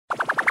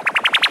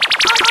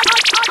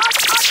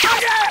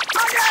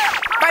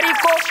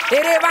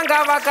ere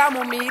vanga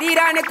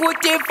vakamumirira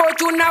nekuti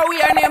Fortune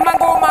auya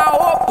nemangoma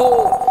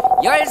hopo.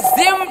 Y'all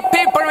Zim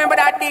people remember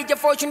that DJ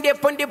Fortune they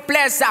put the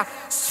place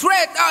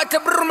straight out to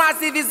Bruma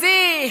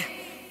CVZ.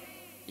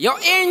 Your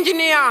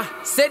engineer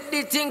said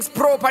the things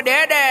proper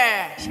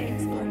there.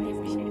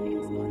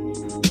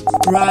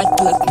 Right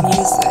Block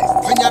Music.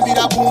 When you be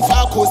the boom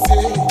for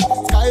Kose,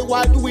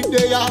 Skywide with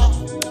their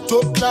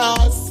top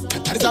class.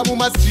 Ariza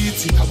muma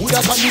street,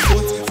 kabuda kwa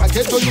mifoti.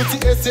 Faketo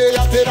yuti ese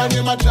ya pera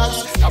nema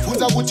tracks.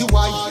 Kafunza kuti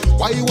why.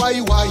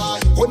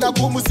 Kona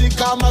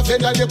kumusika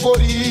mavenda ne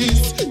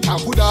police.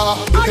 Kabuda,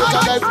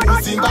 better life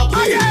mu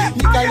Zimbabwe.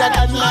 Nika ya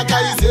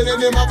kanaka izere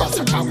nema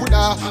basa.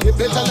 Kabuda, a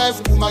better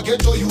life mu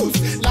mageto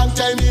youth. Long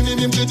time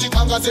ini mjiti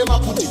kanga sema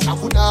kuti.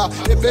 Kabuda,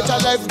 a better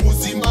life mu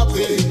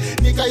Zimbabwe.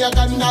 Nika ya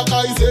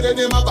kanaka izere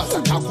nema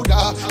basa.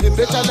 Kabuda, a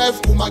better life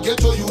mu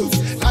mageto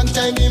youth. Long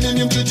time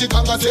ini mjiti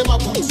kanga sema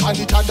kuti.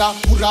 Anitada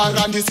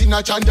kurara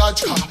ndisina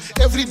chandacha.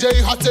 Every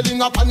day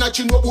hustling up and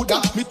chino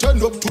Buddha. Me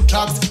turn up to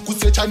tracks,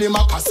 kusecha ne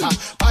makasa.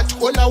 But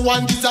all I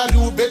want is a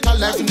real better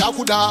life.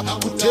 Nakuda,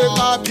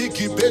 kuteka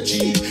bigi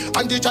bechi.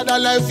 And each other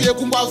life ye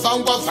kumba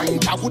vangwa vain.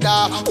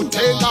 Nakuda,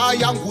 kuteka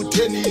yangu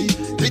teni.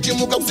 Liji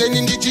muka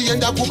kuseni ndiji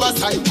yenda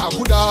kubasa.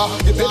 Nakuda,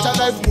 a better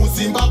life mu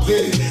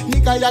Zimbabwe.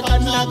 Nika ya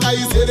kanaka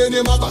izere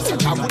ne mabasa.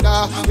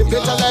 Nakuda, a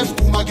better life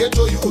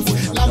kumageto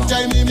youth. Long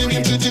time mimi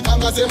mtiti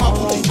kanga sema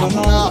puti.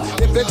 Nakuda,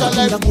 a better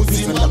life mu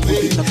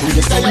Zimbabwe.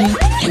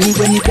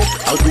 Anyway me get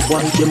out the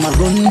boy dem a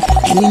run.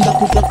 Any nda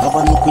kuta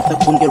cover no kwita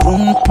kunge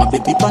rum. My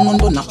baby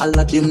panondo na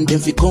alla dem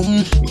fi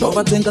come.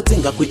 Dova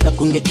tenga kwita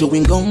kunge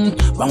chewing gum.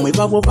 Bangwe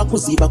babo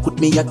bakuziba kut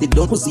me at the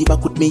door. Kuziba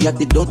kut me at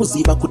the door.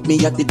 Kuziba kut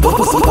me at the door.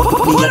 Kuziba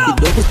kut me at the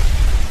door.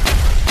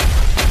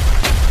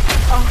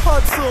 A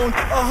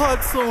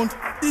hot sound.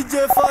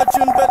 DJ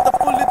Fortune better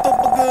pull it up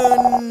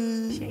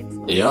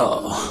again. Yeah,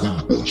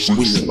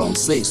 Willie Brown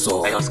say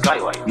so. Hey,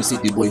 Skywide. You see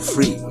the boy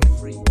free.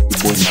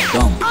 Boy na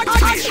dumb.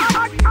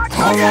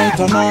 Alright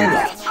and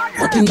alright.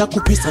 What nda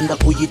kupisa nda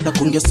kuyita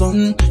kunge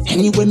son.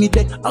 Anyway me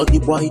dead, all the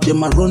boy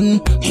dem a run.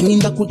 Any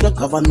nda kuja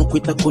cover no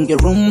kwita kunge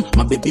rum.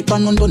 My baby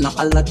panondo na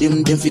alla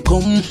dem fi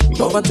come.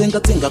 Dova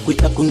tenga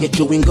kwita kunge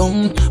chewing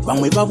gum.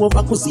 Bangwe babo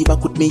bakuziba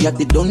kut me at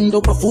the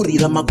dondo.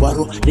 Pafurira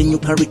magwaro, the new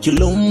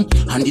curriculum.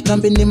 Handi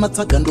tambe ne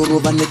matagando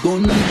roba ne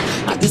gun.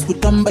 Adis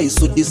kutamba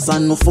iso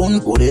disano phone.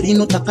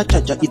 Korerino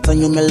takachaja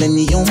itanyo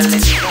millennium.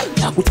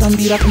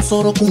 Takutambira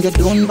kumsoro kunge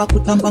drone.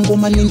 Bakutamba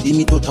ngoma nindi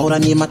mitotaura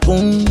ni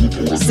matung.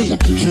 See,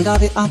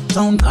 ngave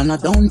uptown, kana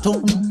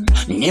downtown.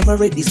 Never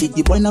ready, see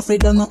the boy na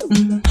afraid of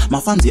nothing.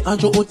 Mafanzi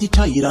ajo oti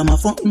chaira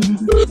mafon.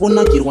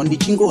 Bona kirwandi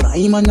chingora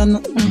imanana.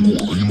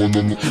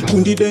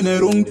 Kundi dene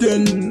wrong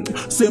ten.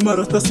 Sema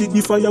rasta see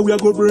the fire we are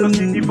go burn.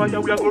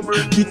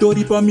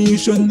 Kitori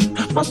permission.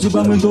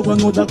 Pasiba mwendo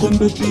wangoda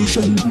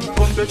competition.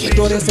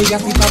 Kitore say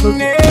yafi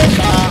bubble.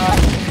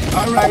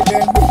 Alright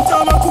then,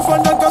 Tama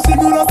kufanda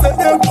kasigura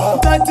sedem.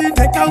 Tati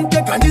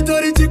dekante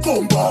kanditori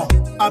chikomba.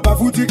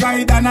 Abavuti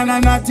kaida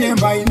na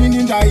temba.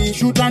 Inini ndai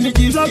shoota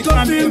nikiza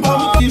tona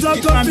bimba. Kiza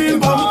tona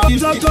bimba.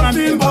 Kiza tona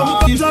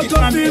bimba. Kiza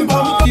tona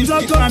bimba.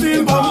 Kiza tona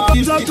bimba.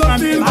 Kiza tona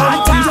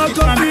bimba. Kiza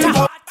tona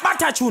bimba.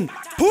 Batachun,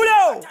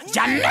 pulo,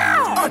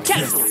 Janao,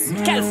 Kelfo.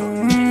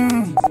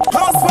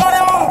 House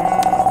fire.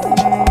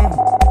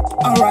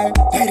 Alright,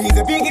 there is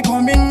a big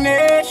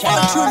combination.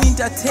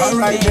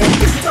 Alright then,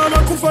 Tama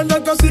kufanda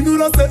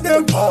kasigura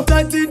sedem.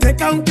 Tati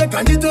dekante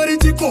kanditori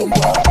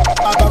chikomba.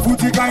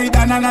 Abavuti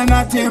kaida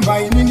na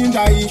temba. Inini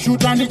ndai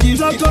shoota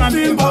nikiza tona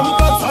bimba.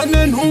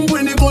 Kasane numbu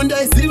ni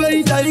konda isiwe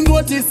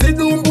itaingoti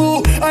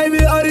sidumbu.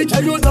 Aiwe aricha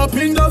yuza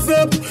pinda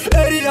fep.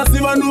 Eri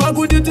asivanu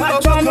wakuditi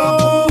kabano.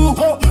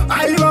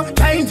 Aiwa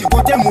kaindi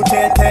kote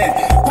mutete.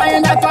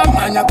 Paenda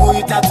kamanya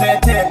kuita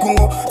tete.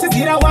 Kungo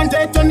sisira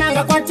wanteto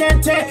nanga kwa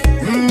tete.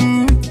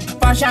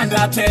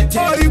 Pashanda tete.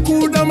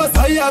 Arikuda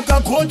masaya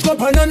kakochwa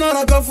banana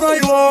raka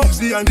fraiwa.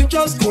 Siandi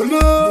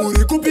chaskola.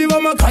 Uri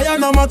kupiwa makaya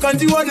na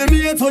makanti wane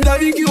miye tonda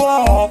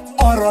vikiwa.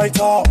 Alright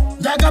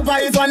Jaga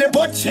baiz wane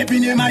bot shape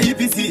ni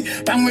maipisi.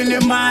 Tangwele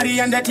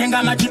mari ande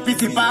tenga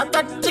machipisi.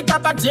 Paka chika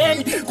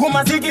pateni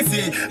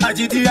kumazikisi.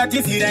 Ajiti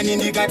atisira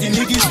nindikati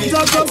nikisi.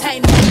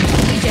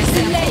 Just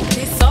delay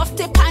this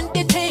softy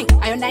panty thing.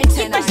 I on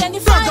 19 and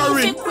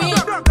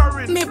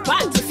fine. Me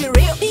back if you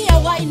real. Be a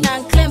wine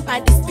and clamp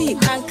at the speak.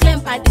 And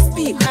clamp at the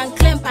speak. And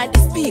clamp at the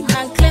speak.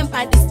 And clamp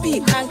at the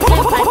speak. And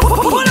clamp at the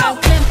speak.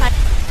 And clamp at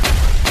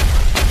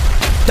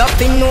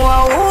Nothing no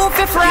who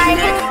fi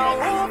frighten.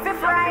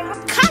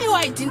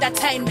 Skywide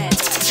entertainment.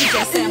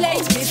 Just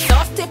delay this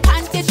softy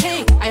panty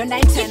thing. I on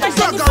 19 and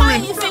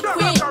fine if you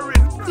queen.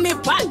 Me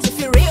back if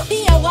you real.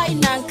 Be a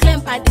wine and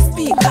clamp at the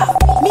speaker.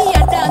 Me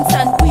a dance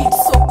and weed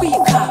so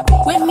quicker.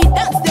 When me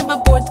dance, them a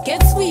both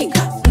gets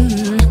weaker.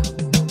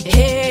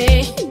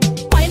 Hey,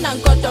 wine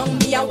and go down,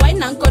 me a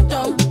wine and go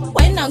down.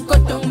 Wine and go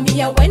down,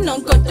 me a wine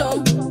and go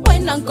down.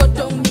 Wine and go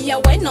down, me a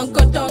wine and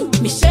go down.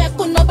 Me shake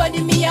with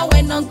nobody, me a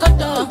wine and go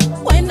down.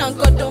 Wine and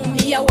go down,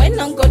 me a wine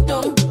and go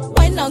down.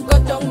 Wine and go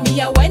down, me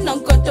a wine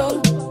and go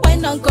down.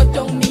 Wine and go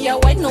down, me a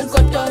wine and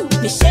go down.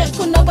 Me shake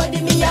with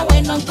nobody, me a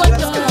wine and go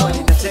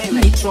down.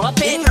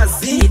 entertainment.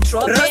 Ingazi,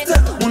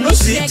 rasta,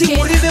 unositi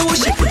murive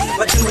worship.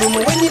 Bachurumu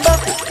weni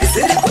bako,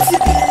 ezere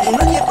kusipi.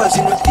 Unonyepa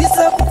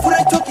jinotisa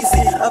kufura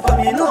chokisi. Apa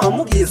mino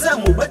amugiza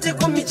mubate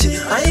komichi.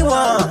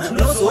 Aiwa,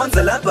 noso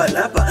wanza laba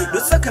laba.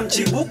 Dosaka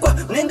mchibukwa,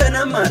 nenga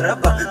na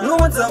maraba. No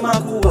wanza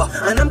makuwa,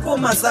 anamko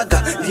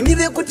masaka.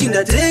 Limive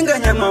kutinda tenga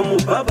nyama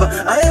mubaba.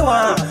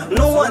 Aiwa,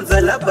 no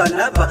wanza laba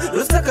laba.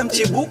 Dosaka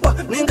mchibukwa,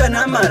 nenga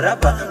na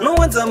maraba. No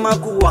wanza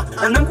makuwa,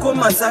 anamko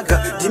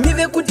masaka.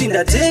 Limive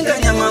kutinda tenga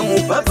nyama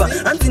mubaba.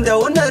 Antinda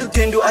ona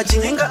rutendo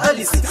achinyenga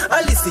Alisi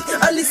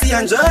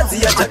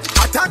anjazi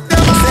attack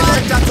them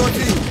select a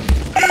toti.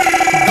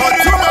 Not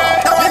too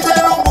much.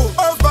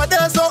 Over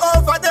there so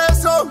over there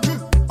so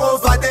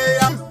over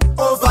there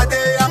over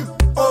there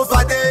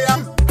over there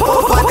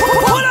over there.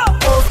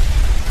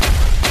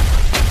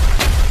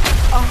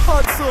 A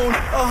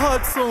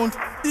hot sound.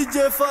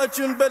 DJ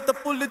Fortune better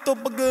pull it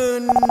up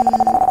again.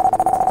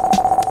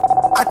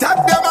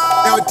 Attack them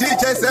all. Yo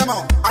DJ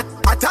Semo.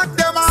 Attack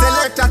them all.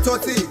 Select a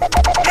toti.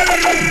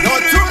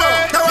 Not too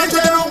much.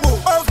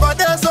 Over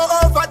there so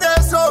over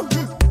there so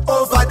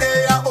over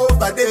there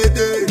over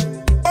there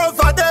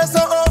over there so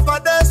over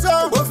there so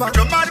over.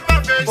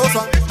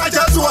 I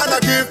just wanna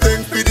give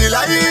thanks for the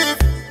life.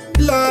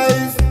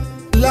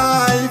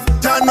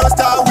 Jano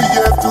star we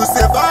have to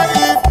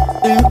survive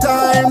in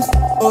times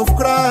of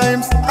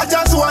crimes. I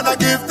just wanna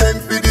give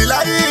thanks for the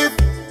life.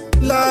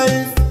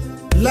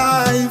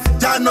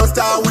 Jano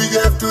star we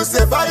have to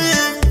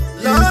survive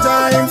in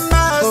times of crimes.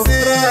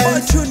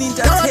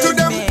 Come to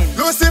them,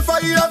 Lucifer,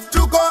 you have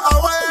to go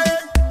away.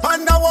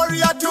 Man a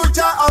warrior to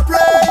Jah a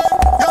pray.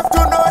 You have to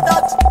know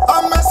that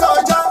I'm a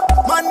soldier.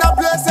 Man a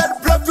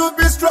blessed, blood to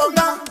be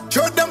stronger.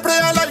 Show them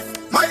prayer life,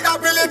 my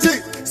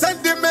ability.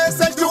 Send the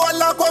message to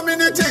all our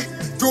community.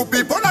 To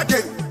be born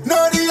again,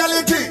 no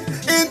reality.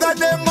 In the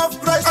name of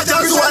Christ, I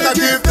just wanna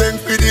give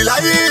thanks for the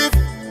life.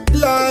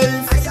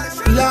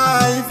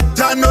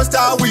 Jano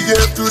star we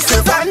have to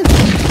survive.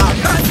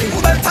 I'm not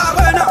single but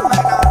Tavana.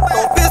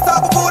 Don't be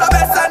stop for the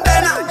best and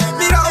then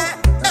Mira.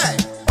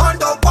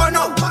 Ondo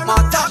Pono,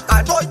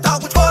 Mataka, Toita,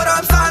 which for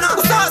I'm Sana.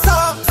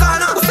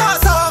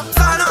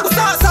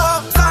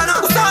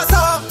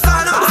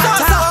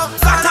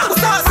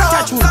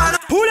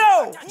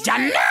 Pulo!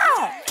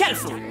 Jano!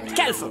 Careful.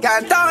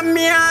 Can't tell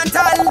me and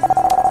tell.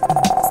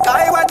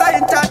 Skywide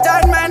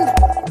entertainment.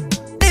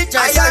 DJ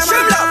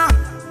Shimla.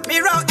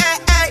 Mira,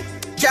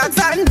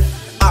 Jackson.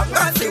 I'm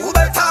not single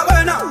but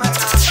Tavana.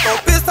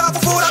 Don't be stop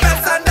for the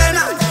best and then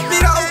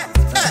Mira.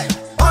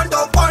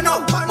 Ondo Pono,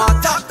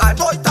 Mataka,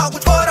 Toita,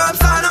 which for I'm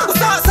Sana.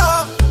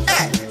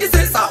 This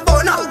is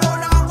Sabona.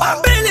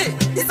 Billy,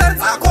 this is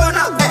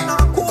Sakona.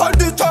 Who got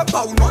the chop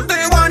out? No,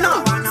 they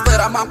wanna. But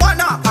I'm a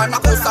wanna, and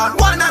I'm a son,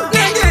 wanna.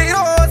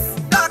 Ninjas,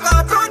 like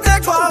a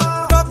protector.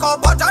 Talk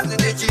about us in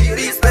the G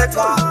respect.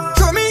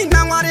 Show me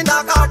now one in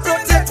the car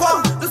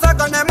protector. The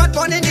second name at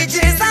one in the G,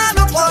 I'm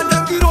not one of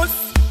the heroes.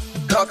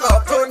 Like a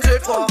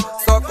protector.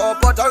 Talk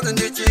about us in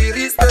the G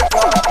respect.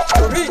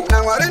 Show me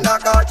now one in the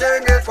car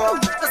change it for.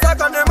 The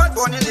second name at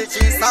one in the G,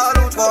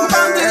 salute for.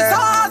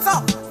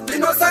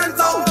 Innocent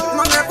soul,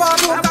 no never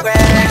move away.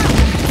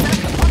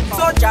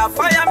 Soldier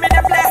fire me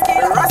the place,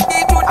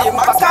 rusty to the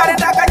Makari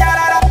da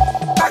Kanyara.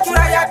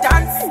 Kachura ya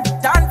dance,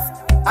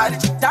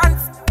 Alichi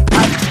dance,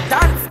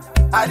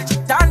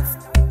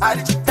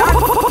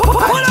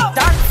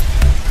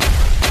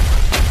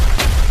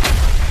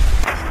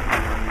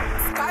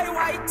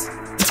 Skywide,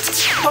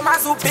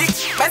 Tomasu big,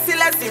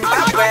 merciless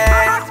Zimbabwe.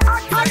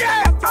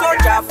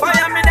 Soldier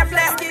fire me the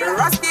place,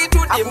 rusty to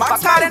the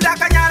Makari da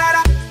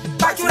Kanyara.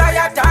 Kachura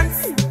ya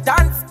dance,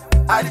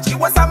 Alichi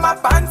was on my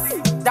pants,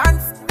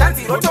 dance,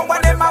 rotom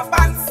one in my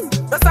pants.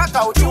 The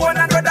saka uchi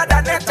wanna rather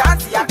than a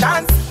dance, ya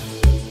dance.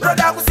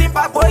 Brother who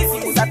simple boys,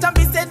 you sata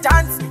me say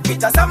dance.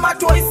 Pita sama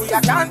toys, ya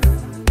dance.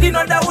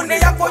 Dino da une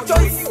ya ko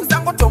choice,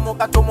 usango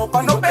tomoka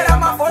no better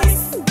my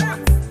voice.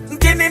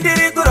 Nkini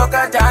ndiri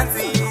kuroka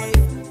dance,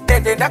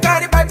 dede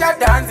dakari bacha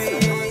dance.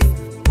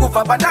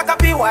 Kufa bataka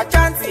piwa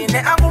chance, ne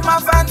angu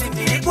mafanzi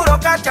ndiri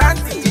kuroka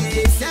dance.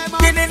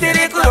 Nkini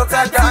ndiri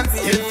kuroka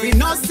dance,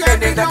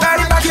 dede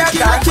dakari bacha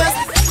dance.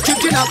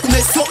 Chicken up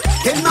me so,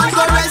 then man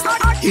go rest.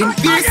 In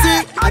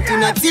PC, I do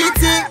not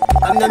TT.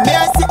 I'm the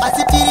mercy, I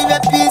see TV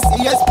with peace.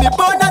 Yes, me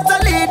born as a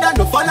leader,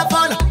 no falla.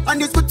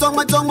 And this good tongue,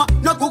 no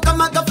kuka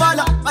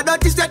magafala. I don't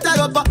teach that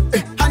rubber,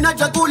 Hana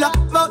Jagula.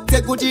 But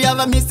the good you have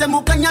a miss,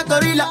 Mukanya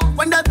gorilla.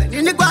 When the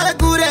in the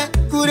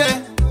gure.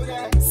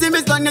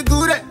 Simis on the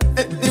gure.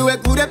 You a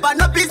gure, but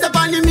no piece of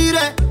any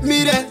mire.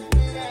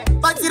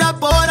 Patira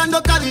por and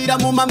no calida,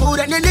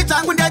 mumamura, Lily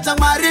Tangu, that's a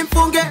marine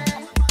funge.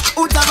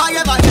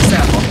 Utavaya by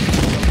yourself.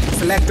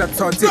 Select a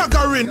toti.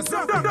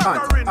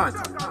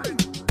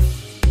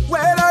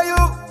 Where are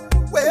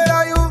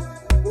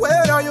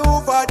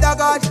you, Father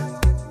God?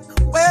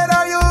 Where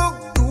are you,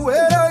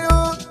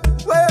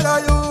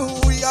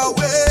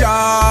 Yahweh?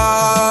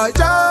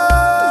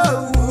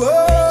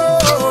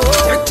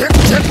 Check,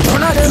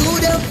 turn on the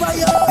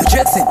fire.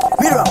 Jetson,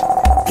 mirror,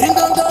 King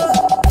Gongo,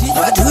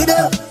 do the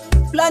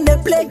plan the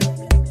play,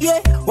 yeah,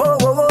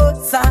 whoa,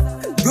 sir.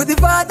 You the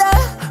Father,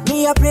 me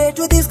Me I pray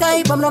to the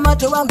sky, from no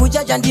matter wangu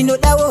judge and you know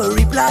that will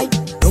reply.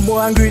 No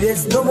more angry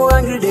days, no more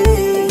angry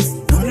days,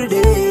 hungry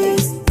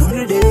days,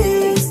 hungry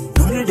days,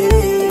 hungry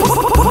days,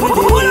 hungry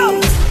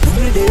days,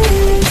 hungry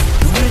days,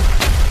 hungry.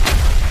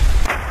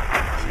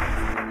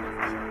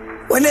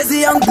 When they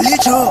see young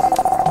bleacher,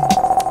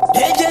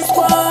 they just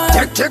squad.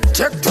 Check,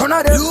 turn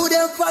on them. You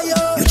them fire.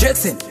 You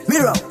Jackson,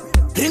 mirror,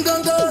 drink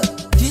and go.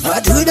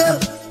 I do them,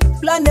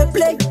 plan the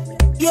play.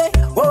 Yeah,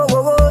 whoa,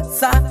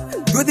 sir.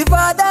 To the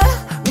Father,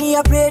 me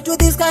I pray to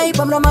the sky,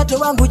 from no matter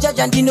wangu judge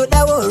and you know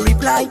that will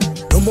reply.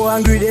 No more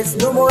angry days,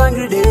 no more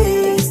angry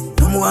days,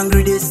 no more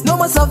angry days, no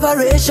more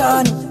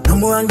separation. No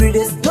more angry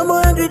days, no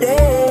more angry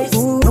days,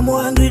 no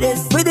more angry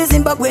days. With the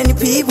Zimbabwean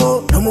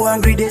people, no more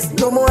angry days,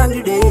 no more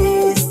angry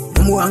days,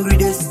 no more angry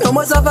days, no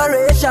more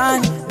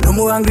separation. No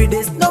more angry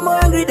days, no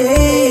more angry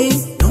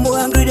days, no more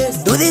angry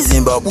days. To the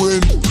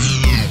Zimbabwean.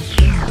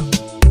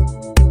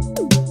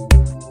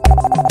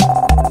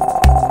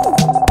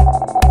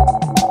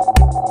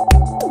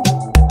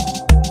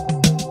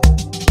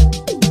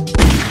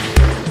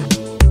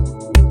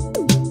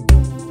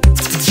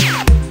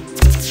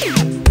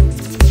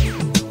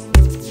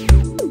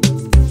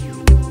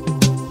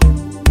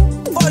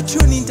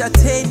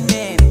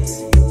 Entertainment.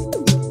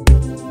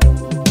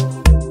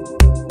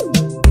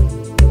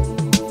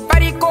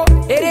 Pariko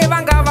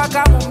erevanga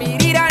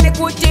vakamumirira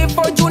nekuti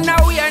Fortune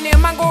uya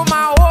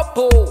nemangoma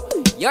hopo.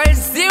 Your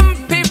Zim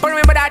people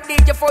remember that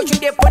DJ Fortune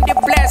they put the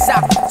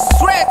blesser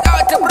straight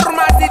out to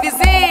Burma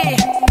CVZ.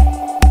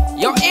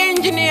 Your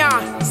engineer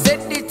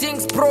set the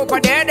things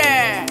proper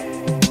there.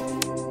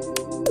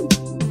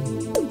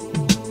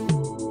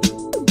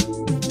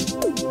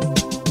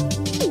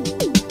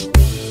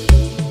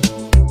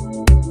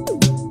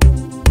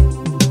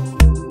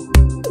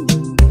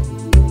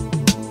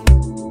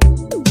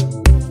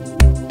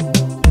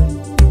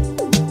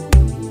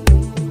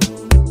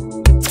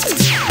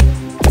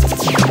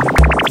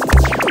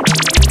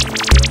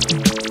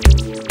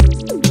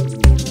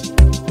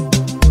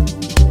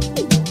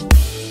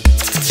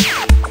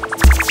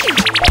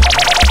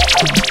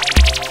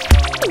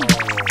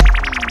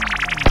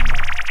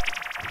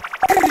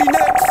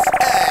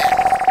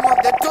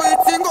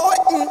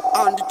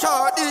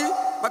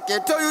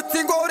 Get to you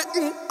think about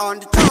it on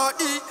the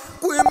charty.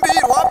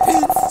 Quimby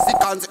Wapins,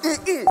 Sikans,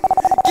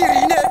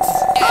 Kiri next.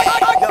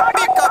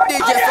 Pick up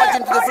DJ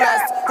Fortune to the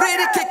flash.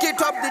 Really kick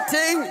it up the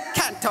thing.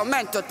 Can't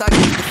torment to touch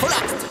the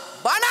flash.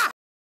 Banana!